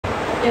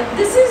Yeah,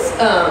 this is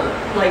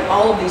like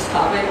all of these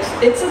topics,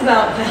 it's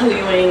about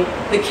valuing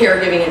the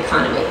caregiving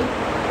economy.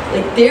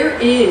 Like there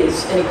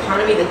is an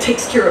economy that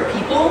takes care of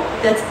people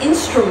that's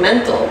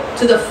instrumental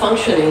to the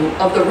functioning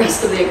of the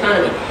rest of the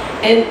economy.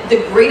 And the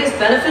greatest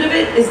benefit of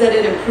it is that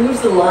it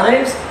improves the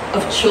lives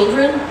of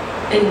children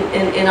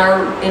in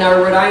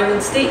our Rhode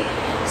Island state.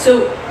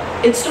 So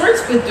it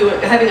starts with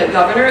having a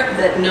governor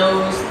that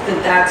knows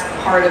that that's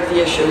part of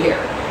the issue here.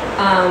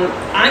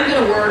 I'm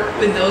going to work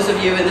with those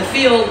of you in the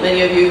field,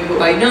 many of you who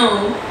I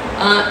know,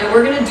 and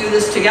we're going to do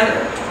this together.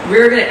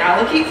 We're going to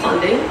allocate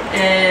funding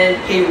and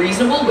pay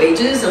reasonable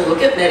wages and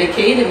look at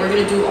Medicaid, and we're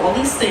going to do all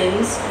these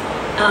things.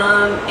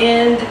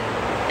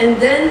 And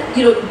then,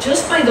 you know,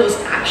 just by those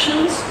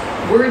actions,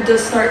 word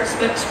does start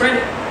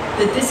spreading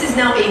that this is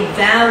now a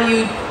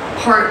valued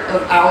part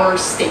of our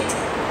state,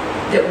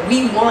 that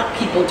we want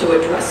people to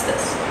address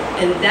this.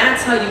 And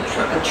that's how you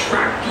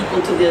attract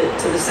people to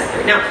the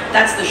sector. Now,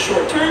 that's the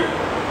short term,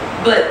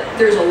 but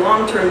there's a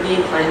long-term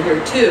game plan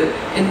here too.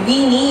 And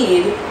we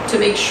need to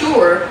make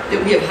sure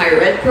that we have higher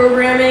ed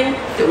programming,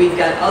 that we've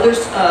got other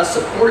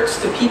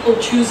supports to people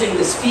choosing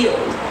this field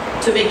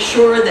to make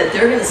sure that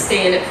they're going to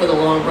stay in it for the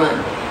long run.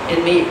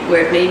 And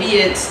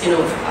maybe it's, you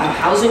know,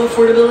 housing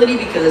affordability,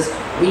 because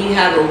we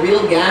have a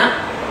real gap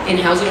in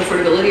housing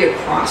affordability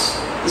across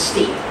the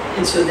state.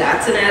 And so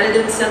that's an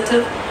added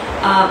incentive.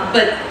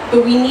 But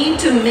we need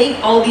to make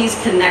all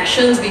these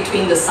connections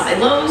between the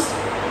silos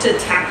to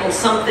tackle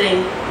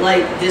something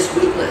like this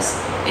wait list.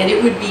 And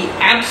it would be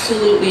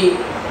absolutely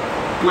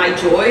my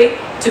joy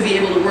to be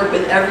able to work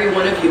with every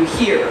one of you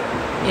here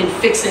in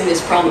fixing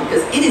this problem,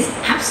 because it is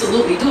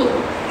absolutely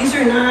doable. These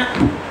are not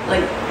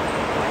like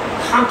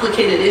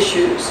complicated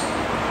issues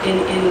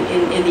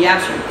in the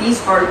abstract.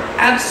 These are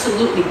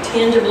absolutely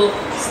tangible,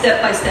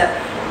 step by step.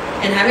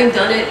 And having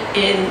done it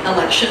in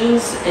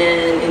elections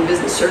and in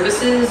business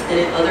services and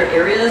in other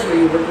areas where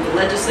you work with the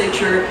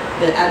legislature,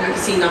 the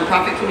advocacy,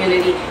 nonprofit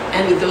community,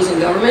 and with those in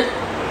government,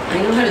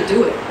 I know how to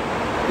do it.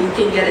 We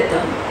can get it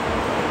done.